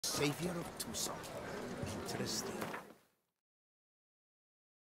savior of Tucson. Interesting.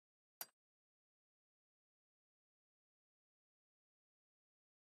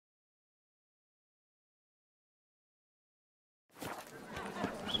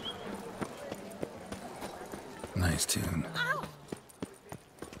 Nice tune.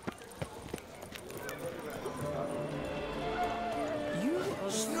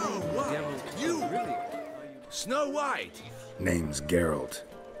 Snow White! You! Really? Snow White! Name's Geralt.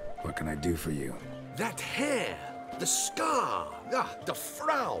 What can I do for you? That hair! The scar! The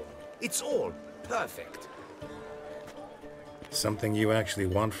frown! It's all perfect. Something you actually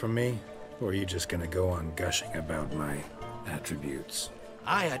want from me? Or are you just gonna go on gushing about my attributes?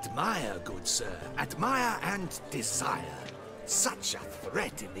 I admire, good sir. Admire and desire. Such a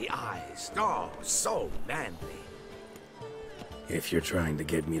threat in the eyes. Oh, so manly. If you're trying to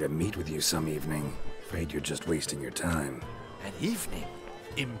get me to meet with you some evening, afraid you're just wasting your time. An evening?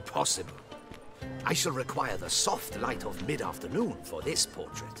 Impossible. I shall require the soft light of mid-afternoon for this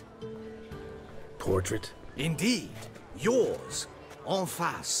portrait. Portrait? Indeed. Yours. En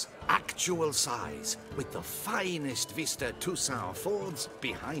face. Actual size. With the finest vista Toussaint affords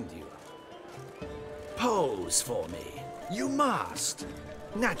behind you. Pose for me. You must.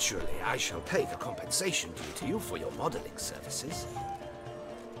 Naturally, I shall pay the compensation due to you for your modeling services.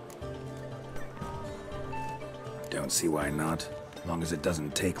 Don't see why not, as long as it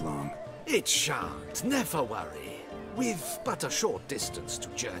doesn't take long. It shan't, never worry. With but a short distance to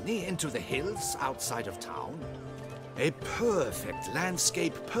journey into the hills outside of town. A perfect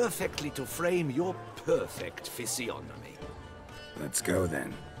landscape perfectly to frame your perfect physiognomy. Let's go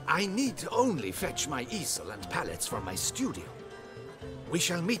then. I need only fetch my easel and palettes from my studio. We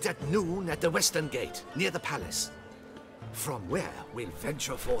shall meet at noon at the western gate, near the palace. From where we'll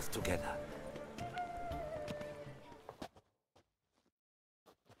venture forth together.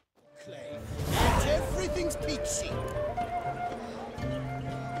 Clay, everything's peachy.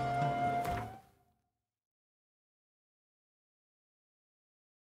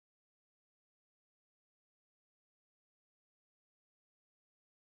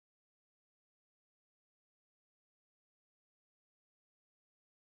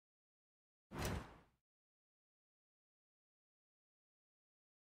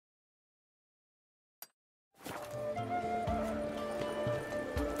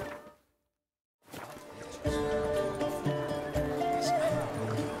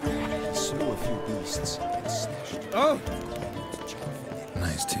 Oh!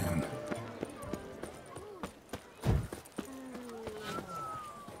 Nice tune.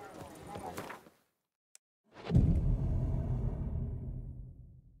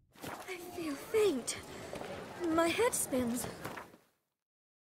 I feel faint. My head spins.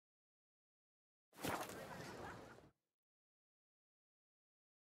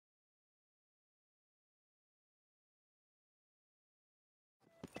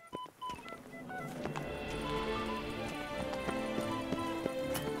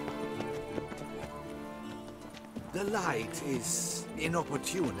 The light is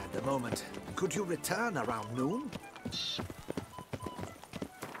inopportune at the moment. Could you return around noon?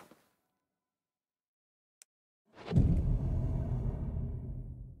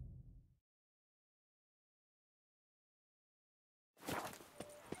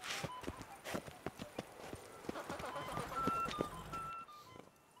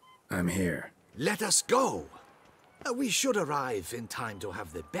 I'm here. Let us go! We should arrive in time to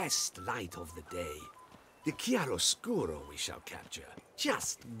have the best light of the day. The chiaroscuro we shall capture.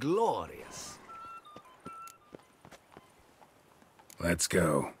 Just glorious. Let's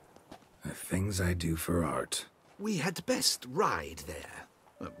go. The things I do for art. We had best ride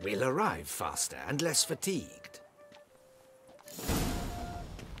there. We'll arrive faster and less fatigued.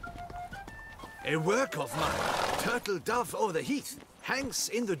 A work of mine, Turtle Dove o'er the Heath, hangs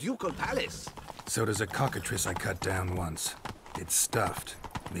in the ducal palace. So does a cockatrice I cut down once. It's stuffed,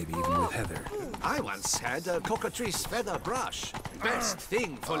 maybe even with heather. I once had a cockatrice feather brush. Best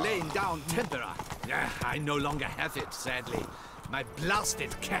thing for laying down tempera. I no longer have it, sadly. My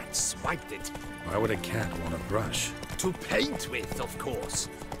blasted cat swiped it. Why would a cat want a brush? To paint with, of course.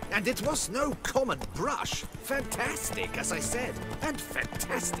 And it was no common brush. Fantastic, as I said, and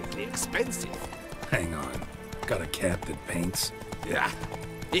fantastically expensive. Hang on. Got a cat that paints? Yeah,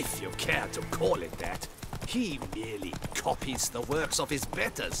 if you care to call it that. He merely copies the works of his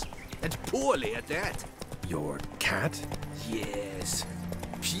betters, and poorly at that. Your cat? Yes,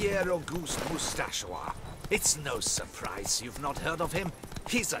 Pierre Auguste Moustachois. It's no surprise you've not heard of him.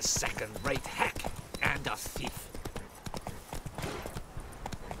 He's a second-rate hack and a thief.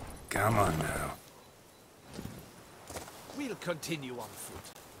 Come on now. We'll continue on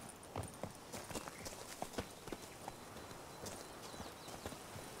foot.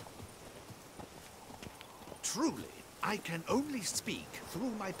 Truly, I can only speak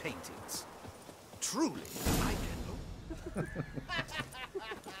through my paintings. Truly, I can...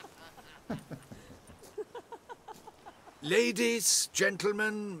 Ladies,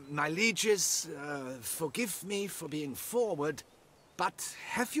 gentlemen, my lieges, forgive me for being forward, but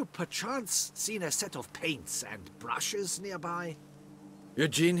have you perchance seen a set of paints and brushes nearby?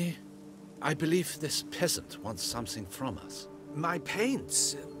 Eugenie, I believe this peasant wants something from us. My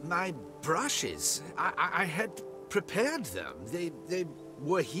paints, my brushes, I had prepared them. They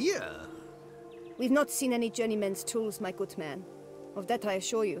were here. We've not seen any journeyman's tools, my good man. Of that I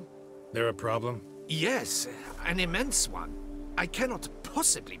assure you. There a problem? Yes, an immense one. I cannot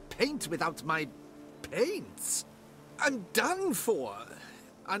possibly paint without my paints. I'm done for.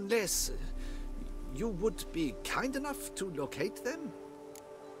 Unless you would be kind enough to locate them?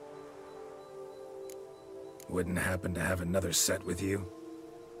 Wouldn't happen to have another set with you?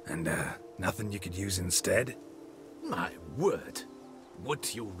 And, nothing you could use instead? My word.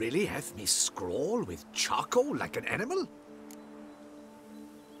 Would you really have me scrawl with charcoal like an animal?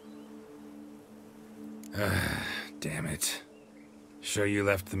 Damn it. Sure you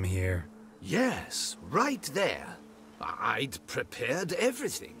left them here? Yes, right there. I'd prepared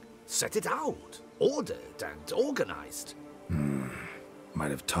everything. Set it out. Ordered and organized.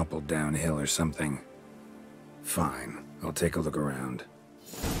 Might have toppled downhill or something. Fine. I'll take a look around.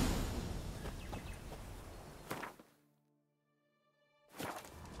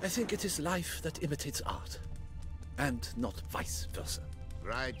 I think it is life that imitates art, and not vice versa.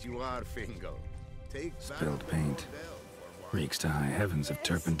 Right you are, Fingal. Take back Spilled the paint. hotel for one. Reeks to high heavens of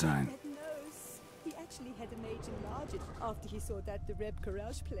turpentine. He actually had a mage enlarge it after he saw that the Reb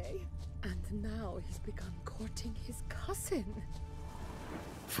Courage play. And now he's begun courting his cousin.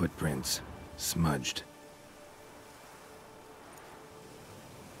 Footprints. Smudged.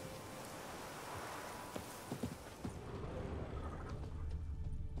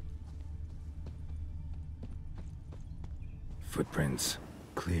 Footprints.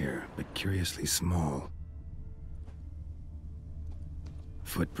 Clear, but curiously small.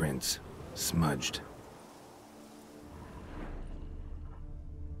 Footprints. Smudged.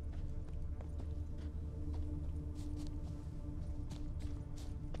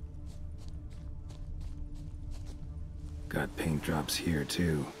 Got paint drops here,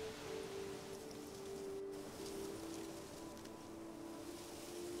 too.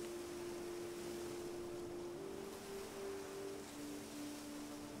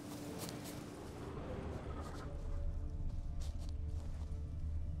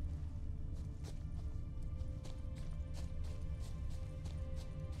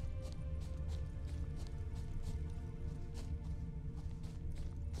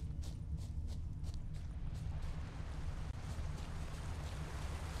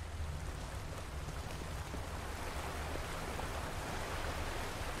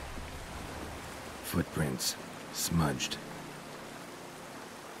 Footprints. Smudged.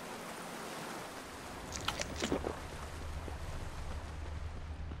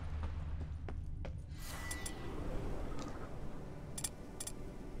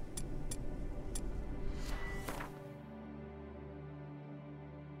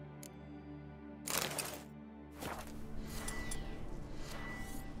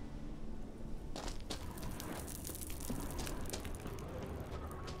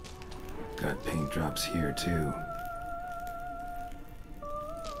 Got paint drops here, too.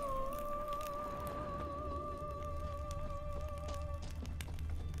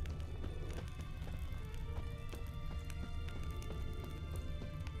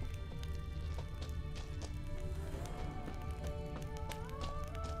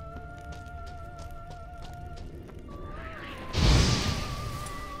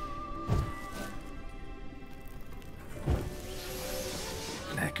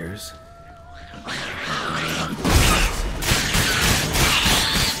 Knackers.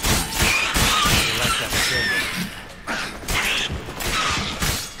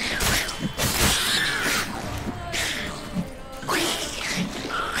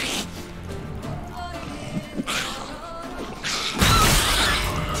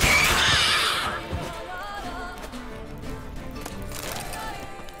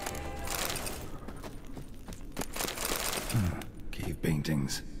 Cave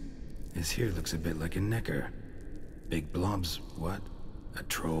paintings. This here looks a bit like a necker. Big blobs, what? A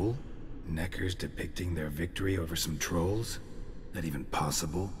troll? Neckers depicting their victory over some trolls? That even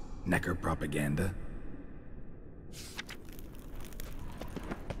possible? Necker propaganda?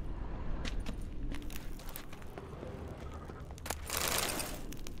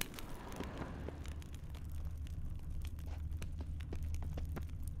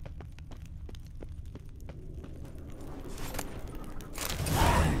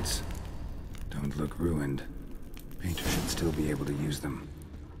 still be able to use them.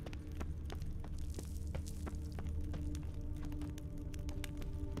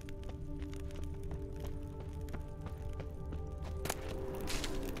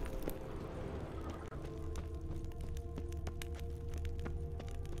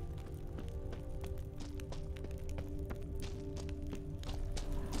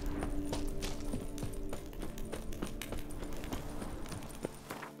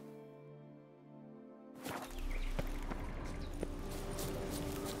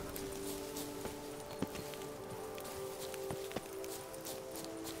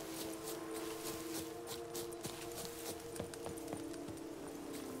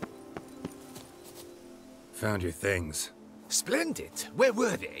 Found your things. Splendid. Where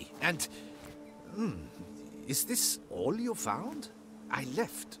were they? And... is this all you found? I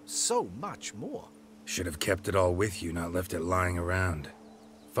left so much more. Should have kept it all with you, not left it lying around.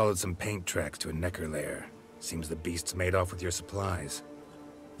 Followed some paint tracks to a Necker lair. Seems the beast's made off with your supplies.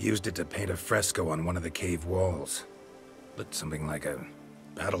 Used it to paint a fresco on one of the cave walls. Looked something like a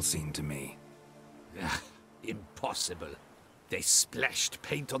battle scene to me. Impossible. They splashed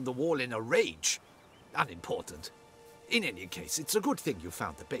paint on the wall in a rage. Unimportant. In any case, it's a good thing you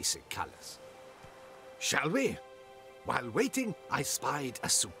found the basic colors. Shall we? While waiting, I spied a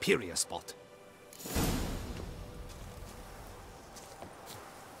superior spot.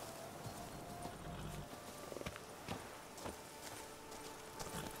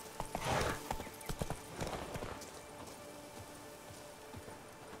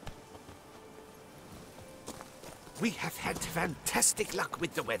 We have had fantastic luck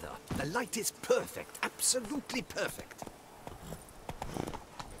with the weather. The light is perfect, absolutely perfect.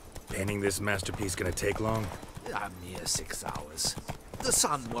 Painting this masterpiece gonna take long? A mere 6 hours. The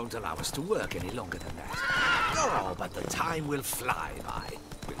sun won't allow us to work any longer than that. Oh, but the time will fly by.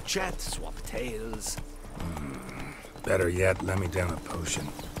 We'll chat, swap tales. Better yet, let me down a potion.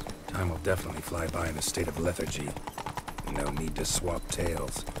 Time will definitely fly by in a state of lethargy. No need to swap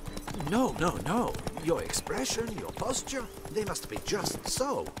tales. No, no, no. Your expression, your posture, they must be just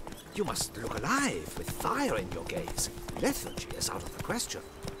so. You must look alive, with fire in your gaze. Lethargy is out of the question.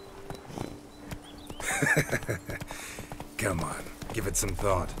 Come on, give it some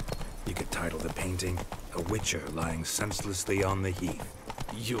thought. You could title the painting, A Witcher Lying Senselessly on the Heath.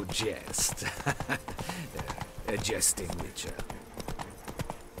 You jest. A jesting witcher.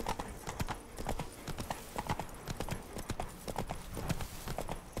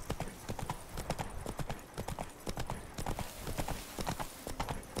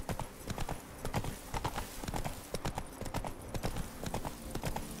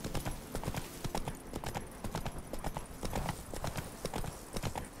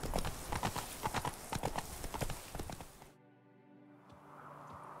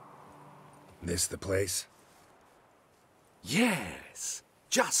 This the place? Yes.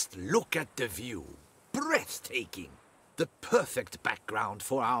 Just look at the view. Breathtaking. The perfect background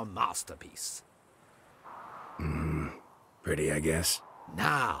for our masterpiece. Pretty, I guess.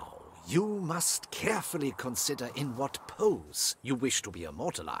 Now, you must carefully consider in what pose you wish to be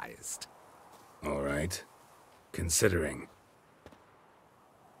immortalized. All right. Considering.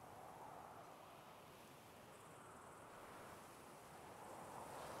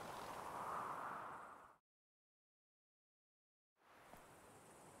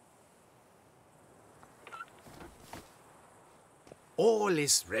 All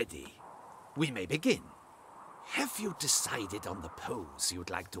is ready. We may begin. Have you decided on the pose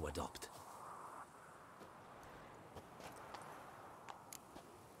you'd like to adopt?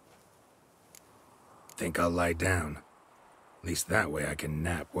 Think I'll lie down. At least that way I can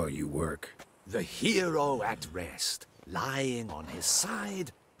nap while you work. The hero at rest, lying on his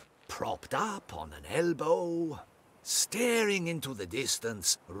side, propped up on an elbow, staring into the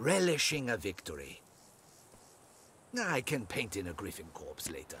distance, relishing a victory. I can paint in a griffin corpse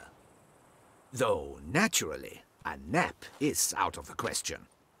later. Though, naturally, a nap is out of the question.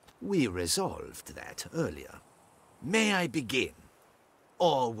 We resolved that earlier. May I begin?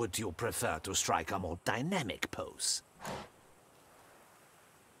 Or would you prefer to strike a more dynamic pose?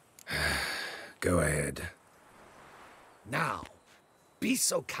 Go ahead. Now, be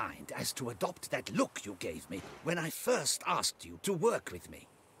so kind as to adopt that look you gave me when I first asked you to work with me.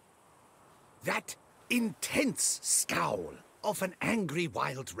 That intense scowl of an angry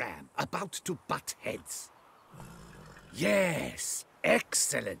wild ram about to butt heads. Yes,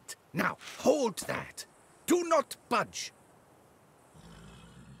 excellent. Now, hold that. Do not budge.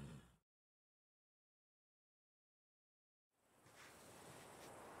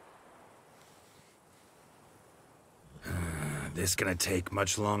 This gonna take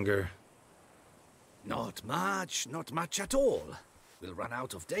much longer? Not much at all. We'll run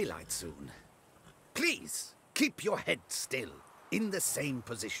out of daylight soon. Please, keep your head still, in the same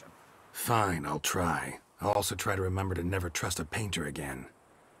position. Fine, I'll try. I'll also try to remember to never trust a painter again.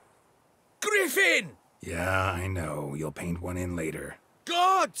 Griffin! Yeah, I know. You'll paint one in later.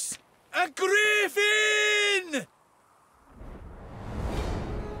 Gods! A griffin!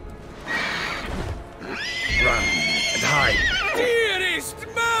 Run and hide! Dearest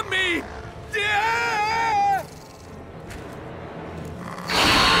Mummy! Ah!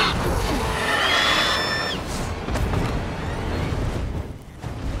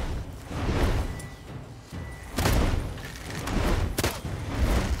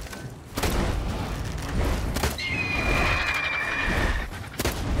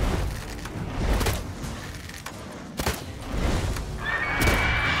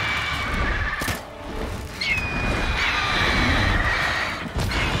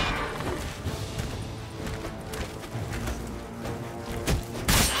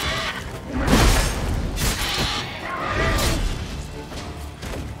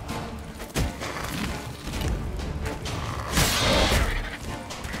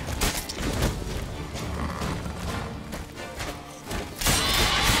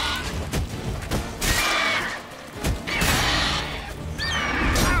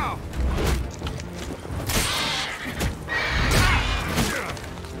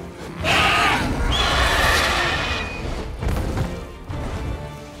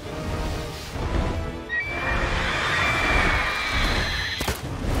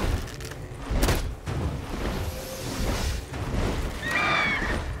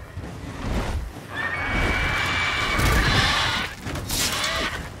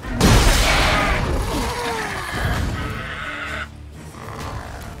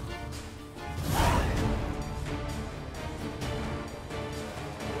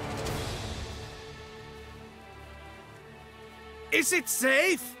 Is it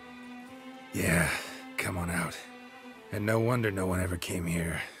safe? Yeah, come on out. And no wonder no one ever came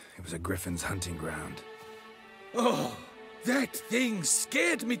here. It was a griffin's hunting ground. Oh, that thing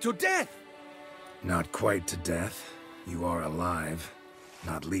scared me to death. Not quite to death. You are alive.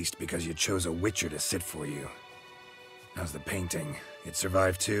 Not least because you chose a witcher to sit for you. How's the painting? It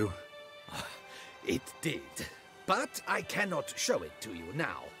survived too? It did. But I cannot show it to you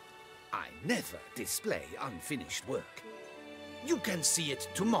now. I never display unfinished work. You can see it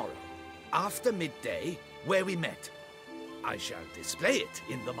tomorrow, after midday, where we met. I shall display it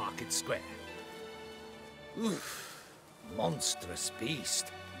in the market square. Oof, monstrous beast.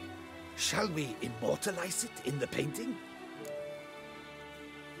 Shall we immortalize it in the painting?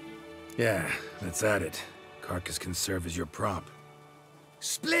 Yeah, let's add it. Carcass can serve as your prop.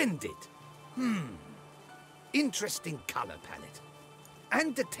 Splendid! Interesting color palette.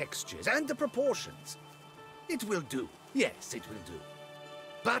 And the textures and the proportions. It will do. Yes, it will do.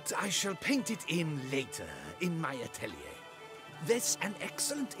 But I shall paint it in later, in my atelier. There's an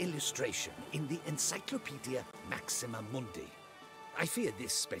excellent illustration in the Encyclopedia Maxima Mundi. I fear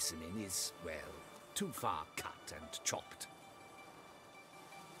this specimen is, well, too far cut and chopped.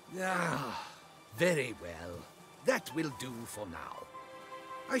 Ah, very well. That will do for now.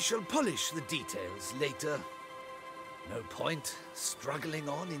 I shall polish the details later. No point struggling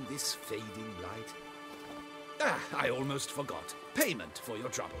on in this fading light. Ah, I almost forgot. Payment for your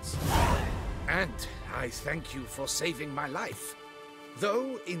troubles. And I thank you for saving my life.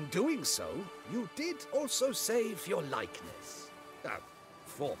 Though, in doing so, you did also save your likeness.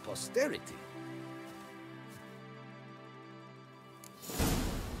 For posterity.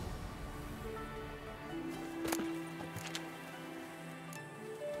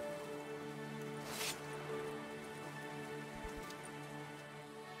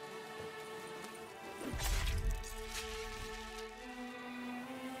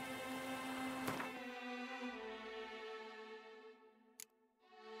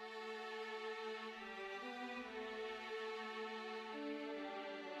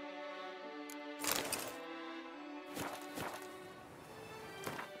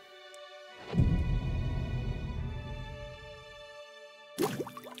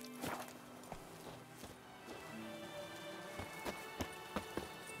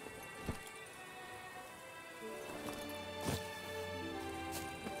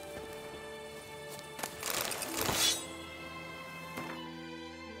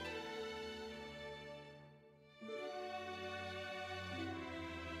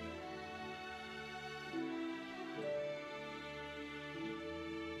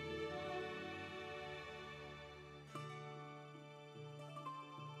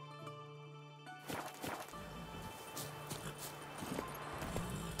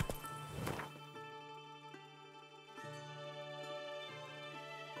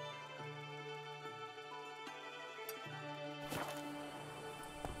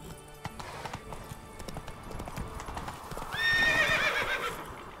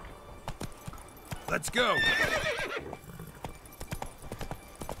 Let's go!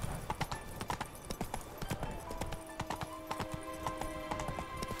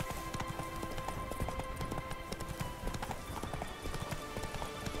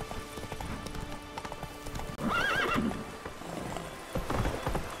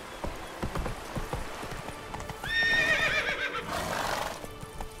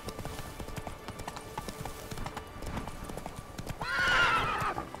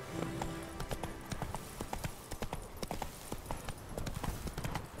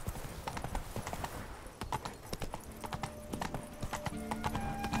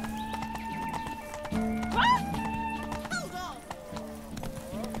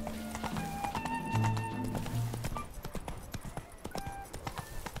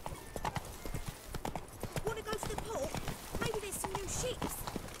 Wanna go to the port? Maybe there's some new ships.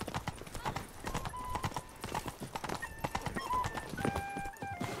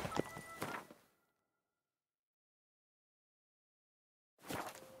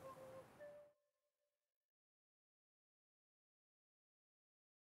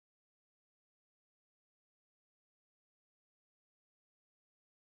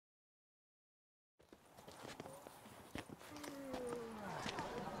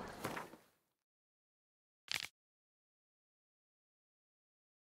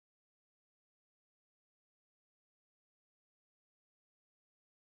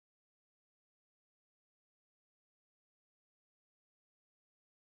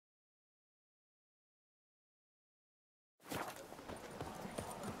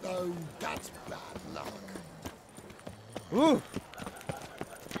 Oh, that's bad luck. Ooh.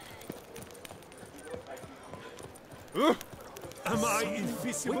 Am I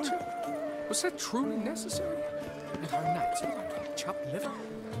invisible? Was that truly necessary? And our knights are like chopped liver.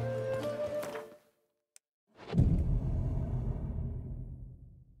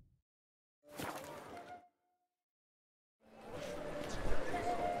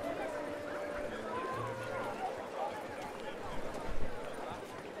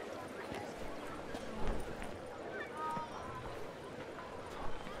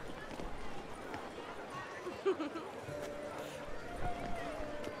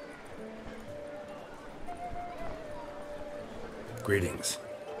 Greetings.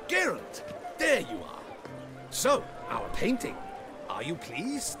 Geralt, there you are. So, our painting. Are you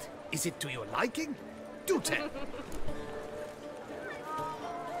pleased? Is it to your liking? Do tell.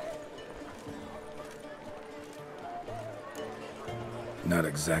 Not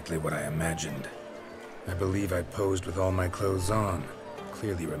exactly what I imagined. I believe I posed with all my clothes on.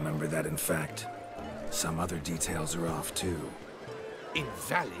 Clearly remember that, in fact. Some other details are off, too.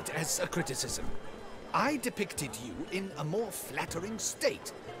 Invalid as a criticism. I depicted you in a more flattering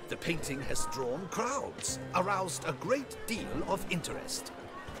state. The painting has drawn crowds, aroused a great deal of interest.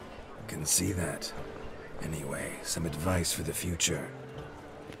 Can see that. Anyway, some advice for the future.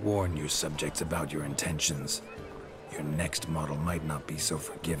 Warn your subjects about your intentions. Your next model might not be so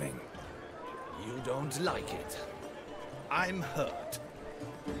forgiving. You don't like it. I'm hurt.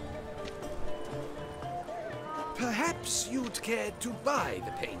 Perhaps you'd care to buy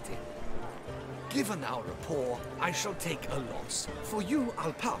the painting. Given our rapport, I shall take a loss. For you,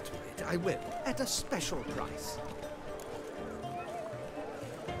 I'll part with it, I will, at a special price.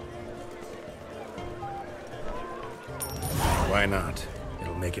 Why not?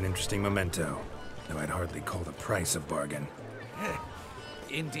 It'll make an interesting memento, though I'd hardly call the price a bargain.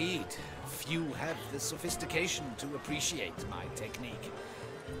 Indeed. Few have the sophistication to appreciate my technique.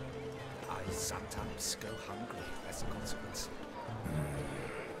 I sometimes go hungry as a consequence.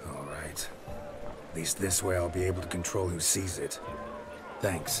 All right. At least this way I'll be able to control who sees it.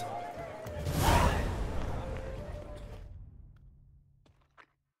 Thanks.